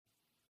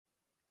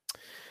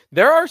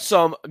There are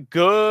some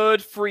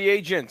good free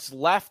agents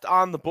left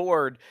on the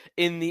board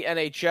in the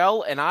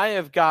NHL, and I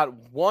have got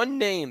one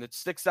name that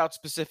sticks out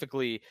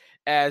specifically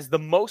as the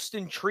most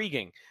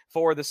intriguing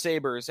for the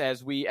Sabres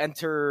as we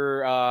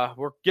enter,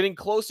 we're getting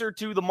closer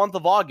to the month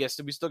of August,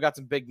 and we still got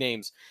some big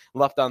names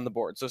left on the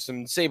board. So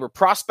some Sabre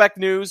prospect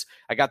news.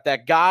 I got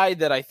that guy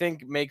that I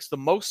think makes the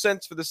most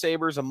sense for the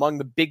Sabres among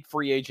the big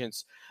free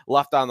agents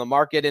left on the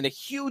market, and a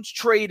huge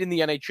trade in the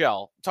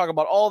NHL. Talk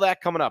about all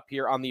that coming up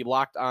here on the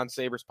Locked On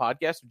Sabres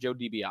podcast with Joe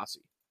DiBiase.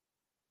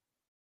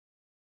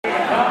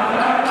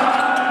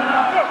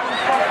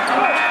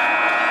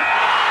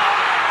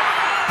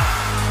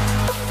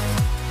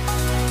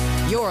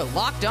 You're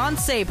Locked On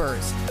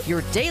Sabres,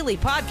 your daily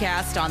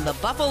podcast on the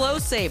Buffalo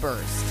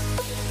Sabres.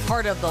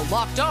 Part of the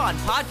Locked On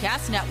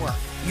Podcast Network,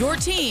 your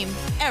team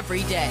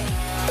every day.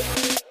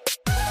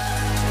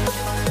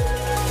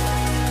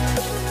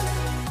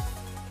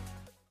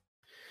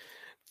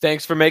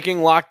 Thanks for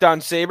making Locked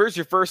On Sabres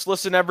your first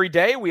listen every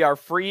day. We are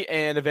free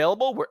and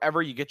available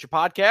wherever you get your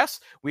podcasts.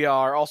 We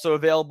are also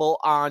available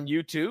on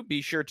YouTube.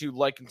 Be sure to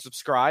like and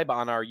subscribe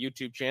on our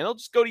YouTube channel.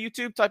 Just go to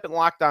YouTube, type in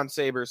Locked On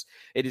Sabres.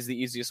 It is the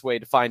easiest way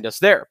to find us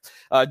there.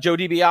 Joe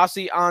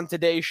DiBiase on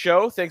today's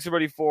show. Thanks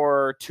everybody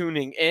for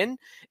tuning in.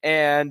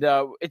 And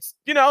it's,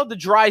 the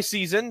dry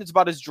season. It's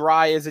about as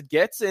dry as it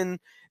gets in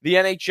the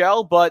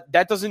NHL, but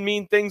that doesn't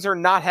mean things are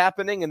not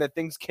happening and that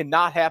things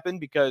cannot happen,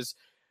 because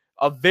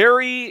a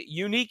very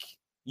unique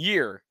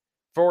year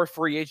for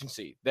free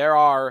agency. There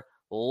are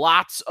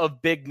lots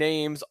of big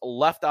names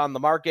left on the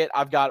market.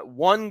 I've got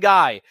one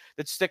guy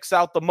that sticks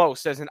out the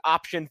most as an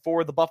option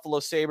for the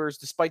Buffalo Sabres,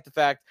 despite the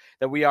fact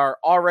that we are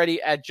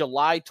already at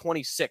July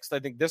 26th. I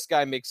think this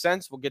guy makes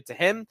sense. We'll get to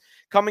him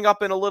coming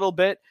up in a little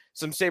bit.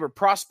 Some Sabre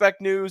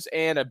prospect news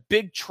and a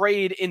big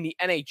trade in the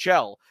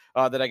NHL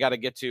that I got to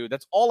get to.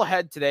 That's all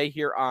ahead today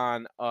here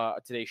on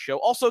today's show.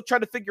 Also, try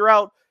to figure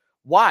out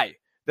why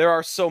there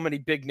are so many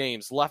big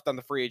names left on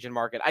the free agent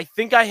market. I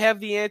think I have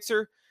the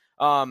answer,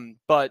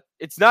 but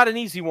it's not an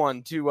easy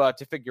one to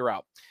figure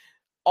out.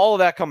 All of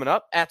that coming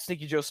up at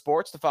Sneaky Joe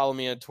Sports, to follow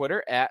me on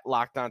Twitter, at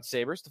Locked On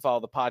Sabres, to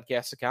follow the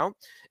podcast account.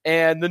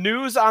 And the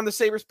news on the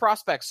Sabres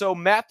prospects. So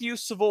Matthew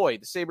Savoie,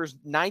 the Sabres'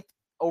 9th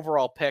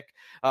overall pick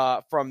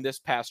from this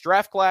past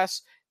draft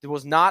class,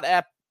 was not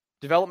at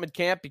development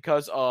camp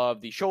because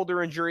of the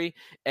shoulder injury,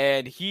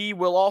 and he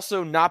will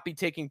also not be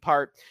taking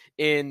part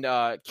in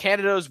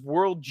Canada's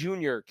World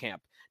Junior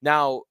Camp.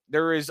 Now,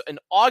 there is an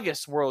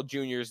August World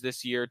Juniors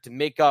this year to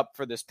make up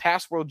for this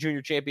past World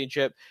Junior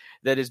Championship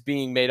that is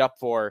being made up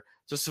for.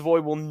 So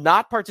Savoie will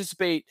not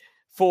participate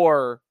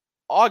for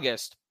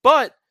August,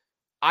 but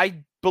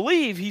I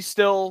believe he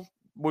still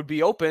would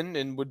be open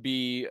and would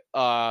be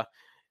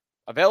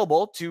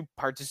available to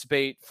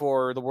participate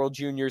for the World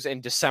Juniors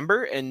in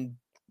December, and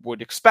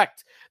would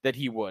expect that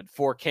he would,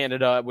 for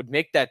Canada, would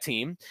make that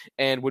team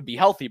and would be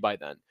healthy by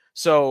then.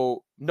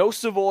 So no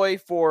Savoie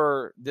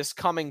for this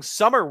coming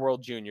summer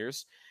World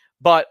Juniors,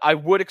 but I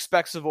would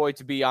expect Savoie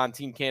to be on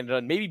Team Canada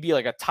and maybe be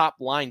like a top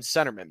line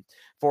centerman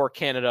for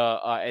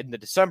Canada in the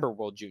December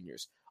World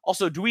Juniors.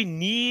 Also, do we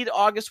need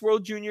August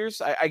World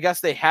Juniors? I guess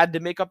they had to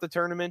make up the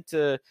tournament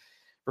to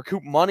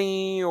recoup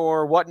money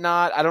or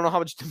whatnot. I don't know how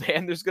much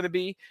demand there's going to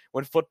be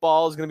when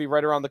football is going to be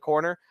right around the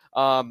corner.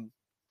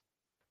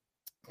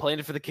 Playing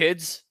it for the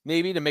kids,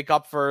 maybe, to make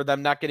up for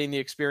them not getting the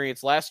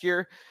experience last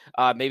year.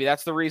 Maybe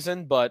that's the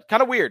reason, but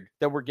kind of weird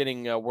that we're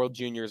getting World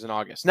Juniors in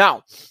August.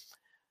 Now,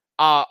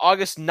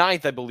 August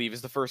 9th, I believe,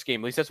 is the first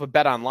game. At least that's what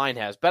BetOnline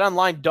has.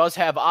 BetOnline does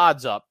have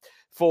odds up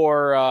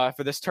for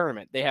this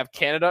tournament. They have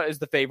Canada as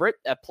the favorite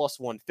at plus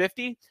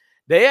 150.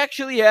 They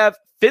actually have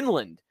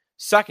Finland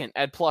second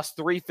at plus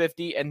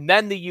 350, and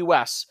then the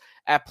U.S.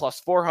 at plus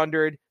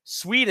 400,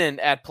 Sweden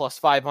at plus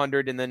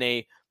 500, and then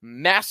a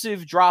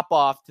massive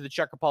drop-off to the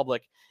Czech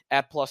Republic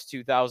at plus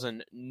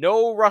 2,000.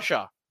 No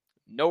Russia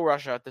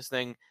at this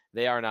thing.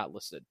 They are not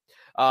listed.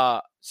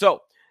 So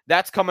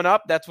that's coming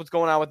up. That's what's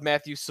going on with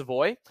Matthew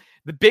Savoie.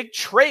 The big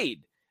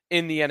trade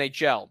in the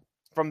NHL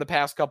from the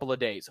past couple of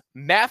days.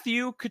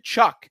 Matthew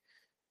Tkachuk.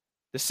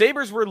 The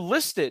Sabres were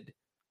listed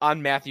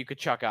on Matthew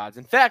Tkachuk odds.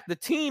 In fact, the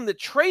team that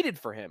traded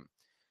for him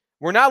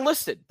were not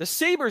listed. The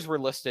Sabres were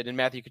listed in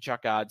Matthew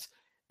Tkachuk odds.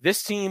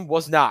 This team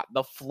was not.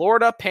 The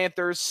Florida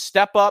Panthers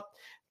step up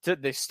to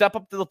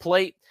the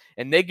plate,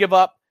 and they give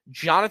up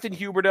Jonathan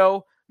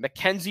Huberdeau,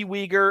 Mackenzie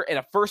Weegar, and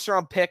a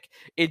first-round pick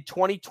in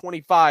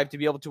 2025 to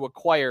be able to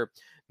acquire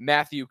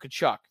Matthew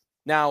Tkachuk.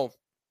 Now,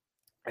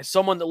 as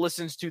someone that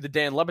listens to the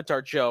Dan Le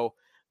Batard show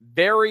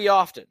very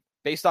often,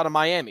 based out of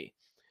Miami,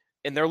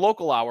 in their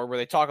local hour where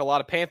they talk a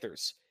lot of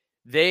Panthers,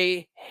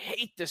 they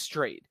hate this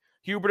trade.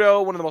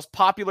 Huberdeau, one of the most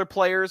popular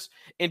players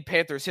in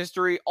Panthers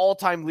history,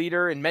 all-time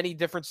leader in many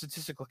different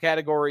statistical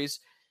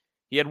categories.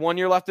 He had 1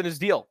 year left in his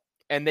deal,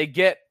 and they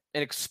trade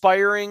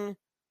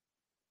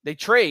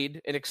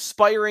an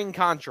expiring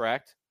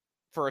contract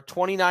for a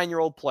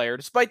 29-year-old player,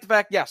 despite the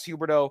fact, yes,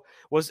 Huberdeau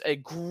was a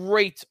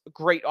great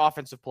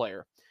offensive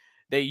player.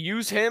 They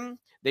use him.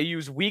 They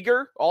use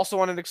Weegar, also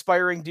on an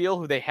expiring deal,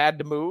 who they had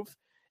to move,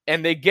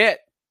 and they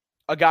get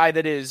a guy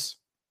that is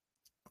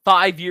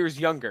 5 years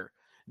younger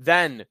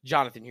than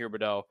Jonathan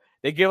Huberdeau.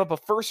 They give up a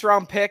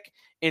first-round pick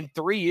in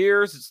 3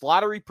 years. It's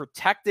lottery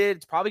protected.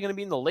 It's probably going to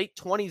be in the late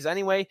 20s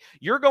anyway.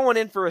 You're going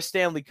in for a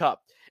Stanley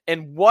Cup.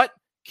 And what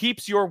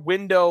keeps your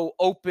window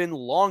open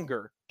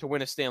longer to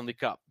win a Stanley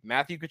Cup?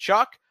 Matthew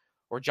Tkachuk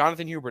or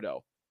Jonathan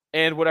Huberdeau?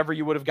 And whatever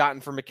you would have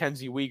gotten for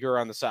Mackenzie Weegar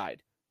on the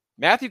side.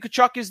 Matthew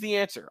Tkachuk is the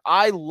answer.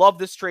 I love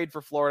this trade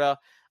for Florida.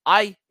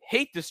 I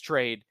hate this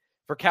trade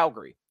for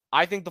Calgary.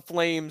 I think the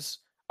Flames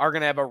are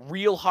going to have a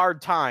real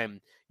hard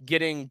time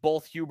getting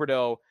both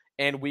Huberdeau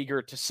and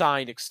Weegar to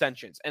sign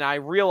extensions. And I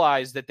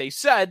realize that they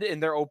said in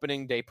their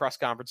opening day press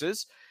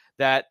conferences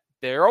that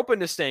they're open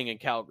to staying in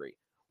Calgary.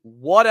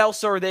 What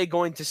else are they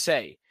going to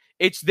say?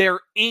 It's their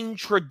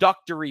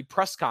introductory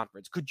press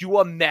conference. Could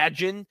you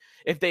imagine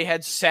if they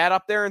had sat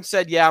up there and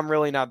said, yeah, I'm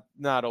really not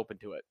open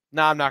to it.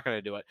 No, I'm not going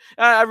to do it.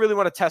 I really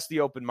want to test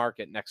the open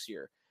market next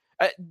year.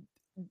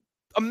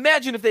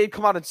 Imagine if they had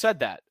come out and said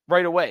that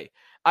right away.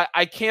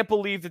 I can't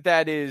believe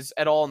that is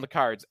at all in the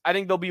cards. I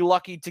think they'll be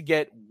lucky to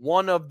get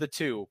one of the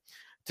two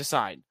to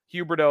sign,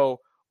 Huberdeau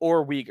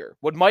or Weegar.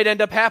 What might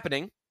end up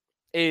happening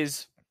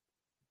is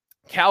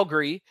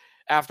Calgary,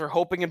 after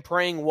hoping and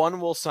praying one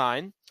will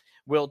sign,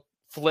 will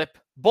flip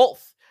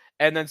both.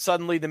 And then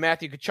suddenly the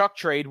Matthew Tkachuk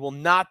trade will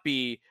not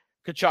be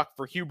Tkachuk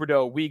for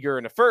Huberdeau, Weegar,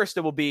 and a first.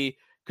 It will be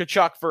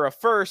Tkachuk for a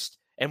first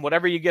and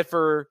whatever you get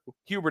for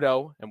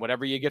Huberdeau and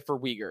whatever you get for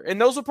Weegar.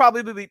 And those will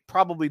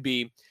probably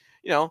be,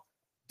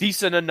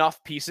 decent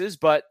enough pieces,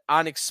 but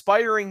on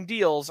expiring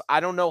deals, I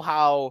don't know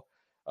how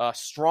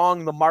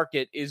strong the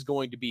market is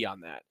going to be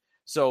on that.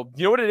 So,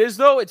 you know what it is,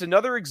 though? It's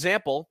another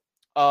example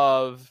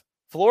of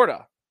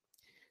Florida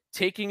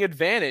taking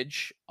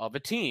advantage of a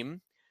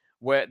team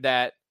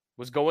that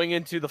was going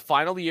into the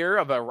final year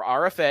of a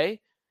RFA,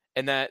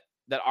 and that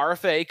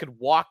RFA could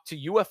walk to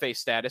UFA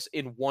status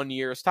in 1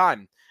 year's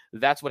time.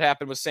 That's what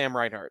happened with Sam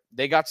Reinhart.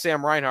 They got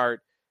Sam Reinhart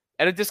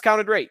at a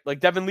discounted rate. Like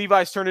Devin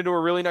Levi's turned into a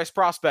really nice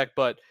prospect,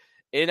 but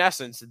in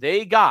essence,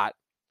 they got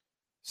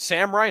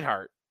Sam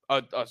Reinhart,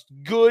 a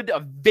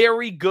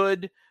very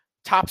good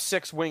top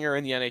 6 winger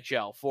in the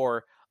NHL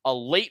for a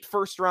late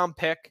first-round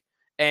pick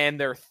and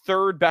their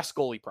third best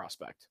goalie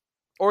prospect,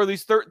 or at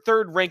least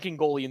third ranking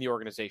goalie in the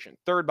organization,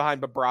 third behind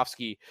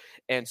Bobrovsky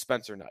and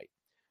Spencer Knight.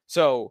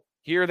 So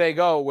here they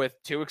go with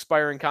 2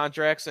 expiring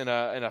contracts and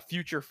a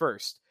future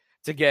first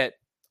to get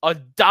a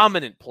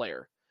dominant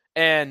player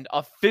and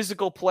a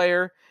physical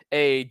player,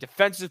 a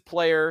defensive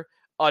player,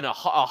 on a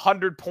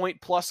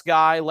 100-point-plus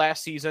guy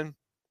last season.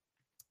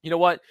 You know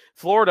what?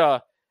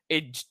 Florida,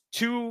 in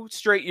 2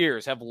 straight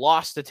years, have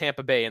lost to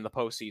Tampa Bay in the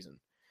postseason.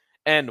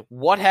 And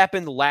what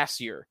happened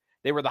last year?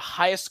 They were the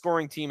highest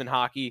scoring team in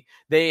hockey.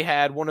 They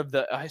had one of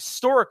the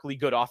historically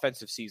good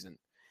offensive season.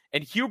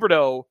 And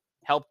Huberdeau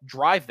helped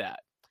drive that.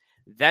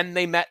 Then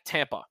they met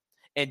Tampa.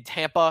 And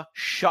Tampa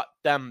shut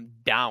them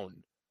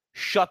down.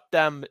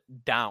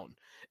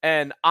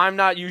 And I'm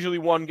not usually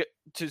one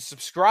to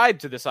subscribe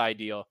to this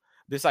ideal,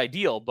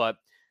 but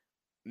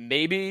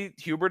maybe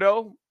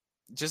Huberdeau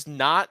just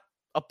not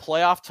a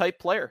playoff type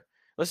player.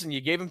 Listen,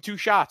 you gave him 2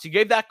 shots. You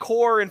gave that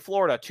core in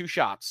Florida 2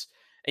 shots,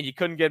 and you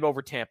couldn't get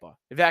over Tampa.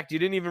 In fact, you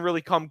didn't even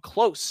really come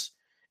close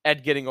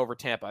at getting over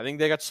Tampa. I think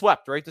they got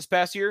swept, right, this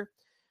past year?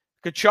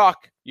 Tkachuk,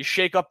 you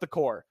shake up the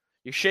core.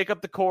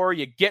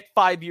 You get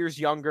 5 years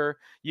younger.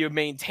 You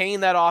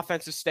maintain that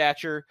offensive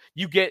stature.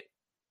 You get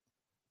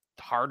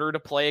harder to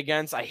play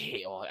against.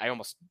 I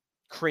almost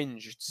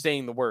cringe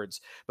saying the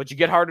words, but you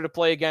get harder to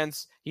play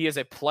against. He is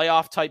a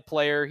playoff type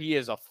player. He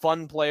is a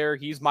fun player.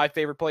 He's my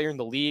favorite player in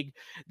the league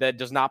that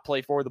does not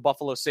play for the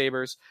Buffalo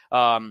Sabres.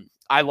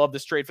 I love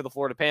this trade for the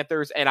Florida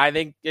Panthers, and I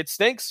think it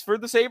stinks for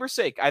the Sabres'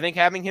 sake. I think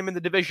having him in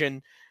the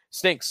division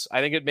stinks.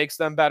 I think it makes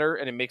them better,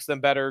 and it makes them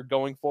better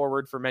going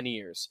forward for many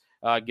years,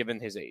 given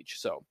his age.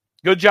 So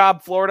good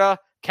job, Florida.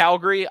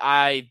 Calgary,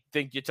 I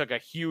think you took a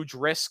huge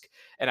risk,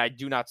 and I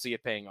do not see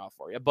it paying off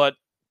for you. But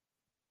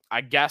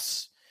I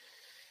guess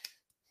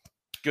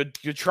good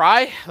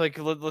try. Like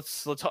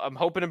let's. I'm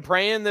hoping and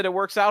praying that it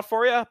works out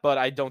for you, but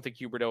I don't think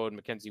Huberdeau and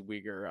Mackenzie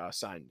Weegar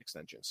signed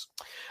extensions.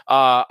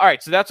 All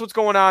right, so that's what's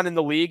going on in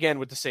the league and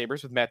with the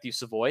Sabres with Matthew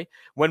Savoie.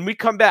 When we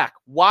come back,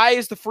 why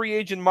is the free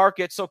agent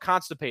market so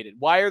constipated?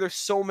 Why are there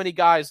so many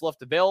guys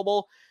left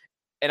available?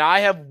 And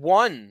I have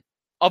one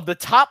of the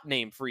top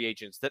name free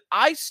agents that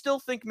I still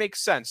think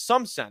makes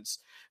some sense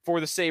for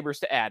the Sabres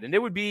to add, and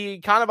it would be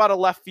kind of out of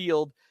left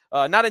field,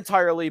 not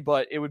entirely,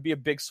 but it would be a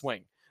big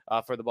swing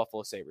for the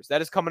Buffalo Sabres.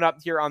 That is coming up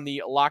here on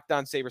the Locked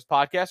On Sabres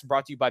podcast,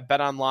 brought to you by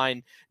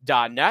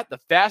BetOnline.net, the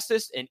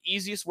fastest and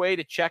easiest way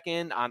to check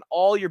in on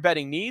all your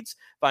betting needs.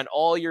 Find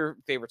all your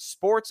favorite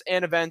sports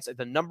and events at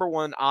the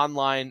 #1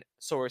 online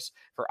source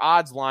for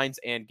odds, lines,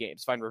 and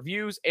games. Find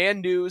reviews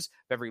and news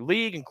of every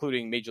league,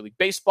 including Major League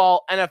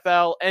Baseball,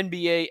 NFL,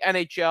 NBA,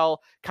 NHL,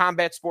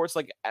 combat sports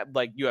like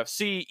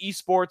UFC,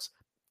 esports,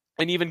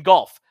 and even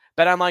golf.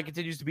 BetOnline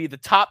continues to be the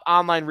top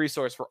online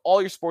resource for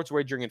all your sports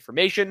wagering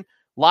information.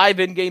 Live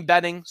in-game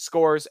betting,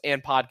 scores,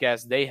 and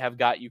podcasts, they have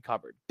got you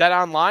covered. Bet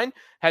online,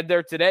 head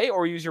there today,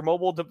 or use your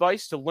mobile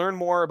device to learn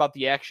more about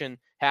the action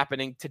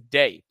happening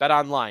today. Bet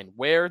online,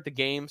 where the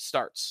game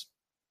starts.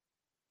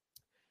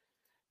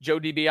 Joe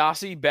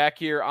DiBiase back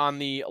here on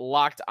the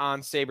Locked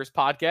On Sabres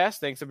podcast.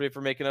 Thanks, everybody,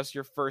 for making us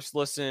your first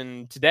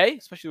listen today,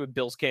 especially with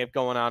Bills camp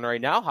going on right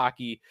now.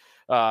 Hockey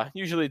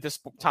usually at this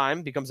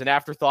time becomes an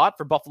afterthought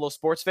for Buffalo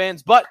sports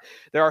fans, but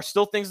there are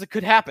still things that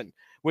could happen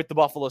with the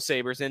Buffalo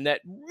Sabres, and that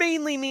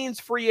mainly means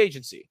free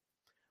agency.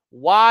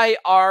 Why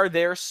are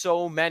there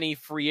so many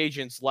free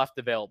agents left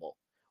available?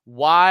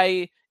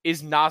 Why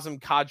is Nazem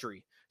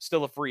Kadri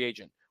still a free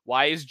agent?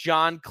 Why is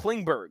John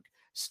Klingberg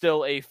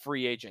still a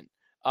free agent?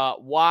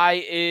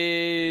 Why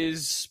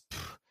is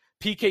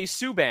PK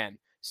Subban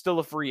still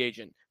a free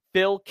agent?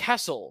 Phil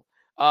Kessel.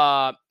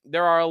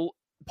 There are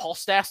Paul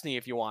Stastny,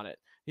 if you want it.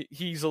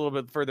 He's a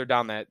little bit further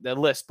down that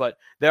list, but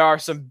there are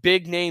some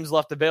big names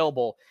left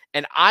available.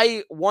 And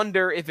I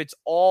wonder if it's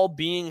all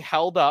being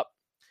held up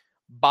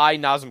by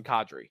Nazem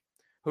Kadri,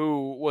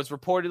 who was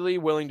reportedly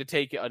willing to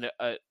take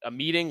a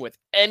meeting with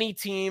any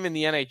team in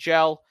the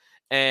NHL,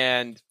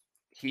 and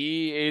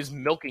he is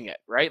milking it,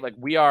 right? Like,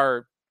 we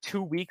are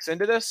 2 weeks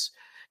into this,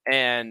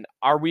 and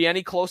are we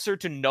any closer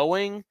to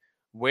knowing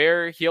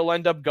where he'll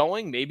end up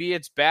going? Maybe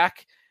it's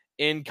back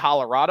in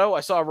Colorado.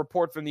 I saw a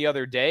report from the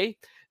other day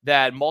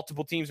that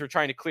multiple teams were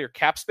trying to clear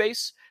cap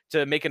space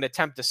to make an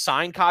attempt to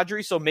sign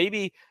Kadri. So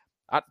maybe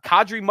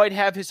Kadri might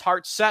have his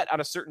heart set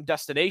on a certain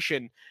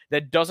destination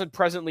that doesn't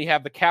presently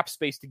have the cap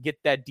space to get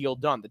that deal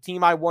done. The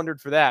team I wondered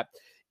for that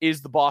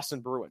is the Boston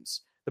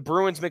Bruins. The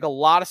Bruins make a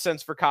lot of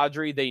sense for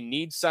Kadri. They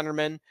need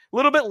centermen. A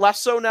little bit less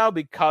so now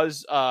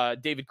because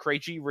David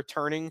Krejci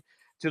returning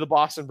to the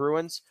Boston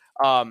Bruins.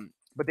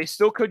 But they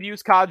still could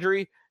use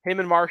Kadri. Him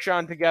and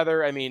Marchand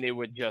together, I mean, it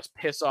would just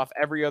piss off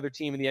every other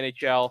team in the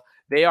NHL.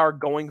 They are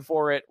going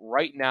for it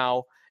right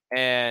now,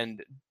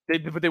 and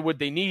what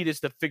they need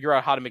is to figure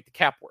out how to make the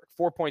cap work.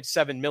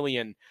 $4.7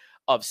 million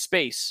of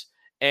space,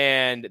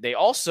 and they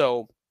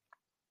also,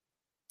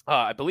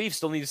 I believe,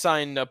 still need to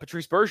sign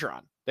Patrice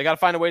Bergeron. They got to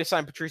find a way to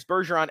sign Patrice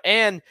Bergeron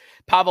and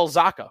Pavel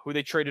Zacha, who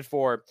they traded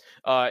for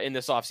in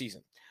this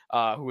offseason,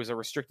 who was a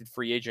restricted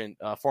free agent,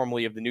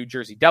 formerly of the New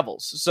Jersey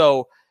Devils.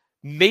 So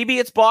maybe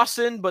it's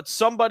Boston, but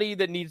somebody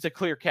that needs to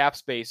clear cap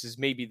space is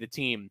maybe the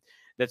team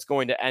that's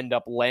going to end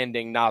up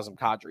landing Nazem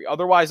Kadri.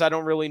 Otherwise, I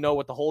don't really know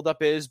what the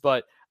holdup is,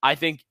 but I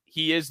think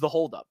he is the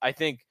holdup. I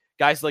think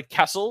guys like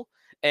Kessel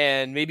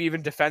and maybe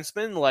even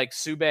defensemen like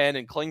Subban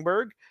and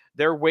Klingberg,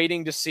 they're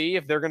waiting to see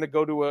if they're going to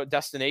go to a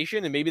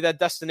destination, and maybe that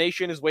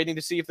destination is waiting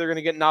to see if they're going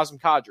to get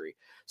Nazem Kadri.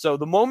 So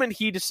the moment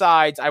he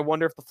decides, I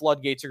wonder if the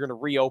floodgates are going to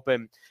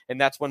reopen,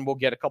 and that's when we'll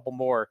get a couple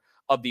more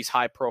of these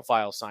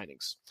high-profile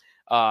signings.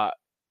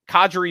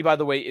 Kadri, by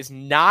the way, is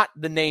not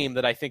the name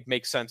that I think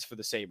makes sense for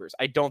the Sabres.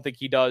 I don't think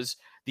he does.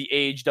 The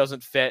age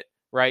doesn't fit,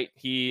 right?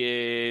 He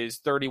is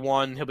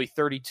 31. He'll be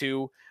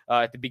 32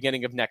 at the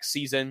beginning of next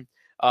season.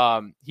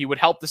 He would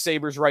help the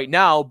Sabres right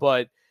now,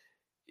 but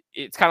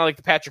it's kind of like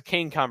the Patrick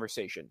Kane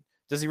conversation.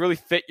 Does he really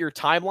fit your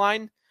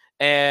timeline?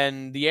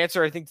 And the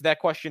answer, I think, to that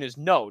question is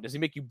no. Does he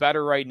make you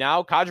better right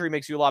now? Kadri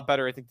makes you a lot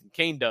better, I think, than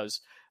Kane does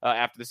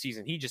after the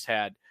season he just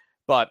had.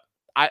 But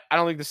I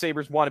don't think the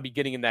Sabres want to be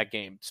getting in that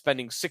game,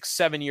 spending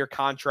 6-7 year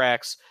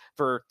contracts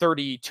for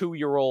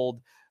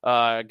 32-year-old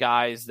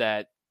guys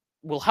that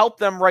will help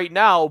them right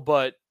now,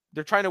 but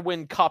they're trying to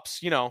win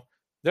cups. You know,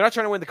 they're not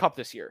trying to win the cup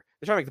this year.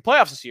 They're trying to make the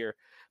playoffs this year,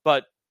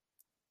 but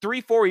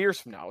 3-4 years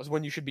from now is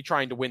when you should be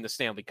trying to win the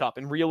Stanley Cup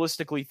and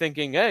realistically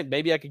thinking, hey,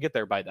 maybe I could get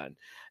there by then.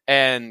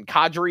 And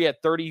Kadri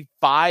at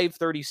 35,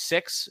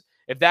 36,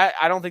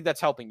 I don't think that's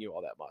helping you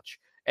all that much.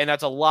 And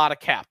that's a lot of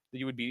cap that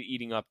you would be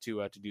eating up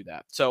to do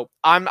that. So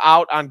I'm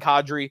out on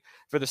Kadri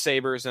for the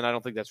Sabres, and I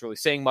don't think that's really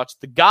saying much.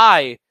 The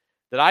guy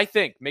that I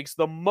think makes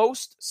the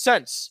most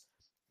sense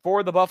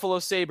for the Buffalo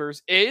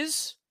Sabres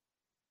is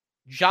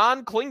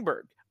John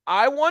Klingberg.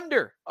 I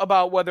wonder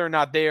about whether or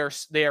not they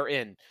are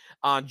in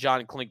on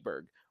John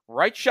Klingberg.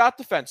 Right shot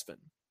defenseman,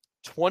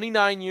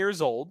 29 years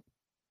old.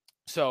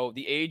 So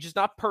the age is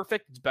not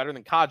perfect. It's better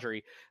than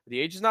Kadri. The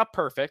age is not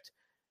perfect.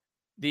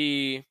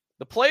 The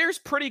player's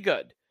pretty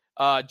good.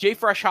 Jay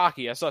Fresh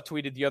Hockey, I saw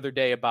tweeted the other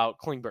day about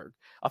Klingberg.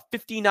 A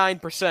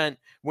 59%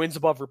 wins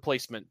above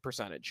replacement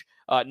percentage.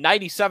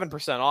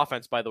 97%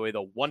 offense, by the way,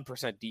 though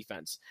 1%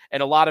 defense.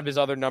 And a lot of his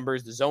other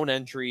numbers, the zone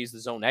entries, the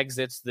zone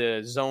exits,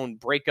 the zone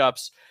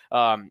breakups.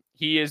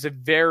 He is a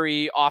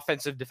very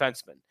offensive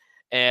defenseman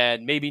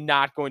and maybe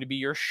not going to be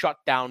your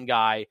shutdown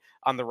guy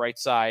on the right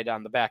side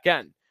on the back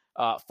end.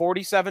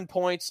 47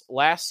 points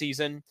last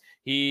season.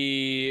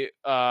 He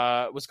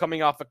was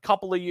coming off a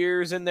couple of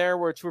years in there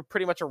which were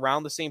pretty much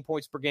around the same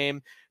points per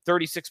game.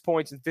 36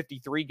 points in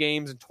 53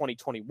 games in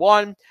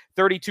 2021,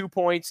 32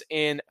 points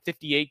in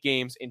 58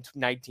 games in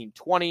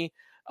 1920.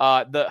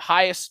 The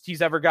highest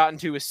he's ever gotten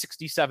to is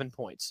 67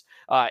 points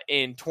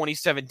in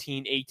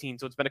 2017-18.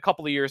 So it's been a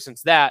couple of years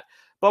since that.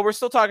 But we're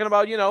still talking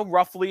about,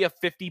 roughly a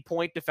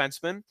 50-point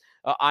defenseman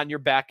on your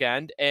back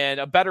end and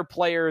a better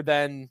player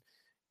than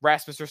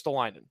Rasmus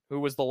Ristolainen, who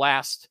was the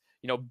last,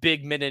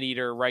 big minute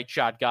eater, right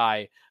shot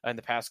guy in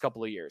the past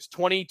couple of years.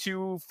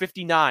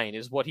 22.59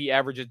 is what he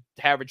averaged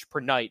per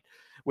night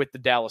with the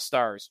Dallas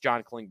Stars,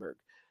 John Klingberg.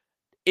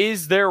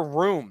 Is there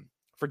room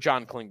for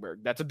John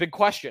Klingberg? That's a big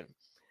question.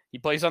 He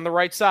plays on the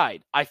right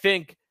side. I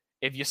think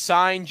if you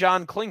sign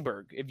John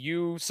Klingberg, if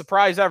you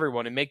surprise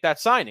everyone and make that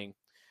signing,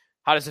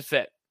 how does it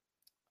fit?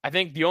 I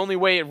think the only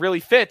way it really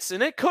fits,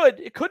 and it could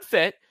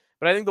fit,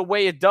 but I think the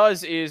way it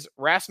does is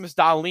Rasmus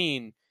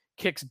Dahlin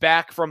kicks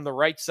back from the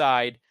right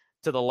side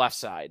to the left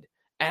side.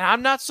 And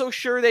I'm not so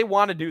sure they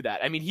want to do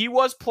that. I mean, he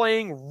was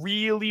playing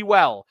really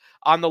well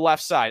on the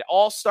left side,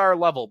 all-star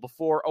level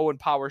before Owen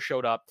Power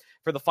showed up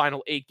for the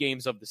final 8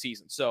 games of the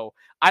season. So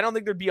I don't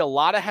think there'd be a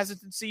lot of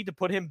hesitancy to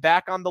put him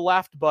back on the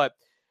left, but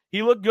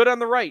he looked good on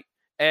the right.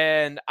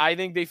 And I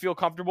think they feel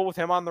comfortable with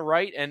him on the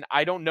right. And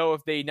I don't know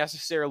if they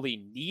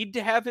necessarily need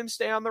to have him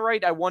stay on the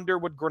right. I wonder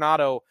what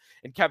Granato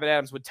and Kevyn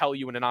Adams would tell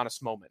you in an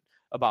honest moment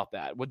about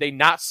that. Would they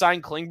not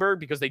sign Klingberg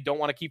because they don't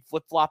want to keep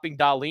flip-flopping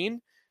Dahlin?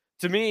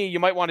 To me, you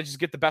might want to just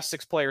get the best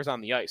 6 players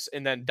on the ice.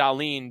 And then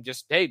Dahlin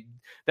just, hey,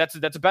 that's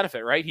a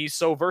benefit, right? He's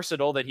so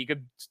versatile that he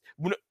could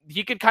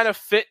kind of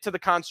fit to the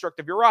construct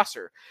of your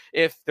roster.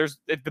 If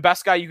the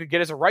best guy you could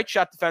get is a right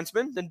shot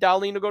defenseman, then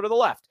Dahlin will go to the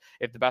left.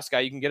 If the best guy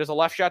you can get is a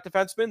left shot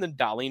defenseman, then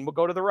Dahlin will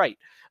go to the right.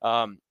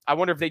 I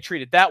wonder if they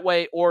treat it that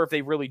way or if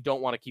they really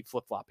don't want to keep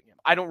flip-flopping him.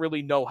 I don't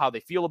really know how they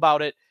feel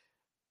about it.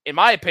 In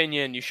my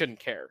opinion, you shouldn't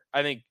care.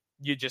 I think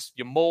you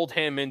mold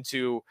him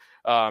into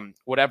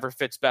whatever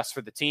fits best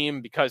for the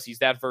team because he's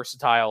that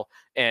versatile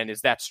and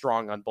is that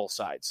strong on both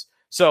sides.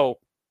 So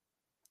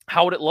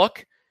how would it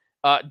look?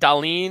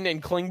 Dahlin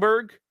and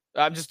Klingberg.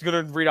 I'm just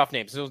going to read off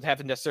names. It doesn't have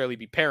to necessarily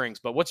be pairings,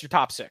 but what's your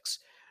top 6?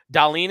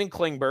 Dahlin and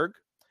Klingberg,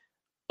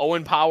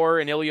 Owen Power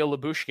and Ilya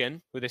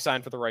Lyubushkin, who they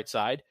signed for the right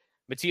side,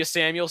 Mattias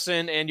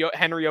Samuelsson and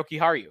Henri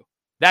Jokiharju.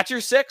 That's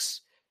your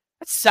 6?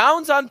 That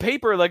sounds on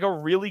paper like a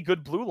really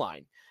good blue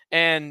line.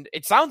 And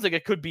it sounds like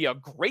it could be a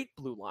great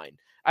blue line.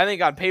 I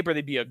think on paper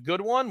they'd be a good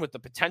one with the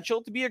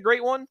potential to be a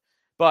great one.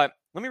 But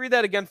let me read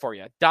that again for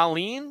you.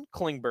 Dahlin,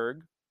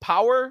 Klingberg,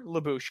 Power,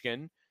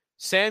 Lyubushkin,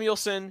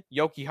 Samuelsson,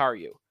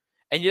 Jokiharju.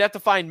 And you'd have to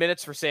find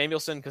minutes for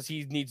Samuelsson because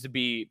he needs to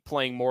be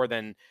playing more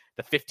than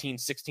the 15,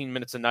 16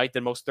 minutes a night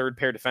that most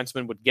third-pair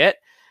defensemen would get.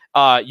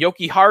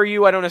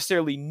 Jokiharju, I don't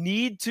necessarily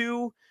need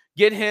to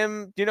get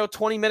him,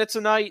 20 minutes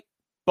a night,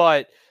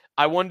 but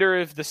I wonder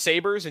if the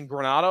Sabres and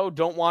Granato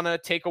don't want to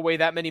take away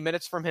that many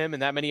minutes from him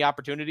and that many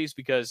opportunities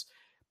because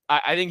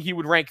I think he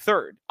would rank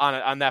 3rd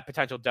on that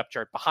potential depth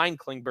chart behind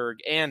Klingberg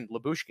and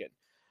Lyubushkin.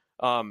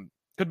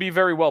 Could be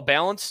very well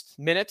balanced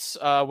minutes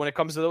when it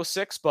comes to those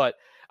 6, but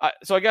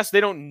so I guess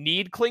they don't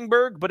need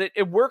Klingberg, but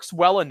it works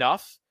well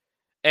enough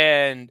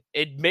and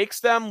it makes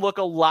them look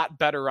a lot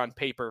better on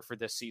paper for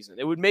this season.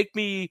 It would make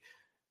me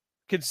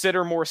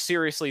consider more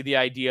seriously the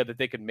idea that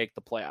they could make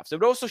the playoffs. It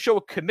would also show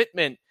a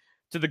commitment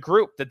to the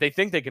group that they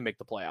think they can make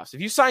the playoffs.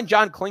 If you sign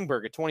John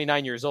Klingberg at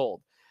 29 years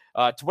old,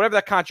 to whatever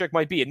that contract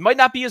might be, it might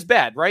not be as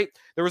bad, right?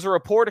 There was a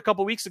report a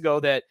couple weeks ago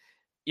that,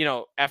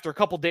 after a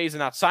couple days of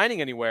not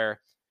signing anywhere,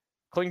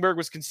 Klingberg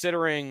was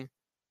considering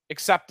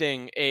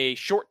accepting a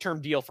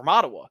short-term deal from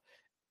Ottawa.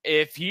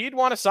 If he'd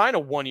want to sign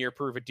a 1-year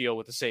prove-it deal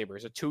with the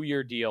Sabres, a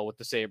 2-year deal with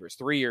the Sabres,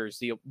 3 years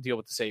deal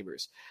with the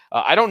Sabres,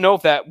 I don't know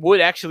if that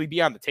would actually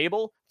be on the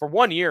table. For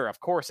 1 year,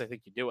 of course, I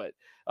think you do it.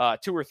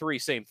 2 or 3,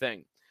 same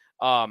thing.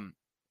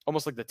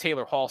 Almost like the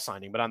Taylor Hall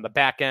signing, but on the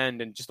back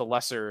end and just a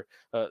less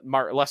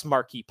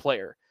marquee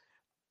player.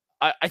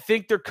 I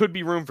think there could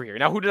be room for here.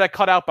 Now, who did I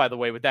cut out, by the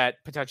way, with that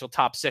potential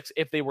top 6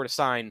 if they were to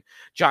sign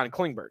John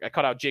Klingberg? I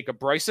cut out Jacob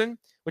Bryson,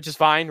 which is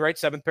fine, right?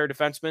 7th-pair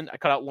defenseman. I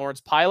cut out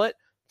Lawrence Pilot.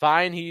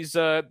 Fine. He's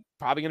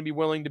probably going to be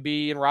willing to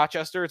be in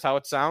Rochester. It's how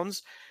it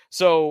sounds.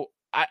 So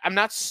I'm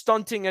not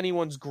stunting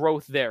anyone's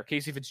growth there.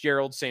 Casey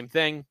Fitzgerald, same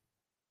thing.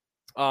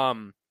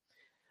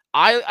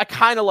 I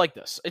kind of like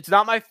this. It's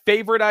not my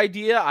favorite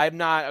idea. I'm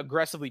not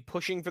aggressively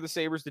pushing for the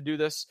Sabres to do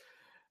this,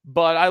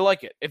 but I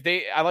like it.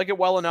 I like it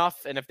well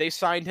enough, and if they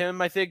signed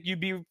him, I think you'd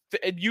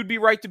be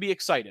right to be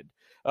excited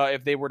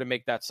if they were to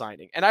make that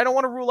signing. And I don't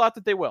want to rule out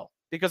that they will,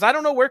 because I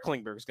don't know where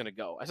Klingberg is going to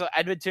go. I saw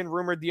Edmonton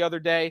rumored the other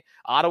day.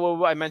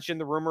 Ottawa, I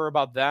mentioned the rumor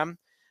about them.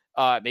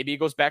 Maybe he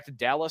goes back to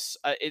Dallas.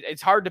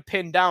 It's hard to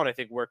pin down, I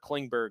think, where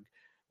Klingberg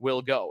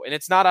will go. And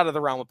it's not out of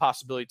the realm of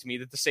possibility to me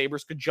that the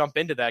Sabres could jump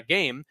into that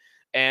game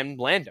and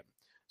land him.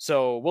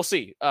 So we'll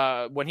see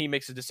when he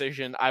makes a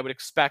decision. I would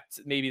expect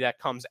maybe that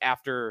comes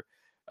after.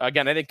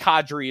 Again, I think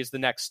Kadri is the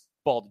next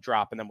ball to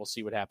drop, and then we'll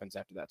see what happens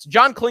after that. So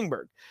John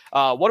Klingberg,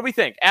 what do we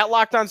think? At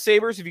Locked On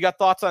Sabres, if you got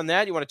thoughts on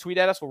that, you want to tweet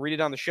at us, we'll read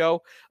it on the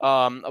show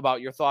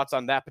about your thoughts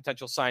on that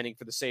potential signing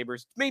for the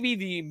Sabres. Maybe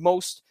the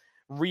most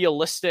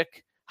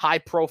realistic,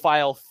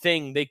 high-profile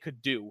thing they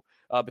could do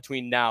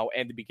between now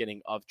and the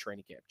beginning of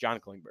training camp. John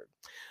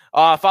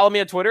Klingberg. Follow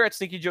me on Twitter at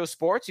Sneaky Joe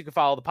Sports. You can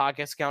follow the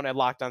podcast account at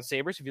Locked On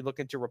Sabres if you're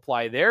looking to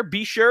reply there.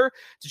 Be sure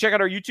to check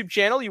out our YouTube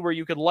channel where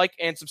you could like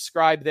and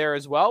subscribe there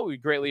as well. We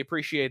greatly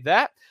appreciate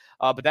that.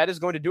 But that is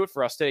going to do it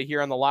for us today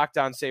here on the Locked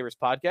On Sabres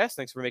podcast.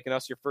 Thanks for making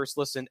us your first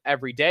listen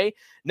every day.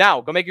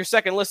 Now, go make your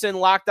second listen,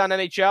 Locked On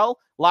NHL.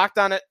 Locked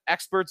On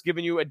experts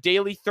giving you a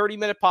daily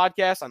 30-minute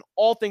podcast on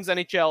all things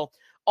NHL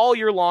all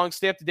year long.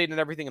 Stay up to date on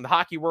everything in the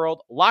hockey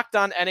world. Locked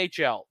On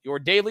NHL, your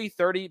daily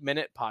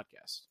 30-minute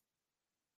podcast.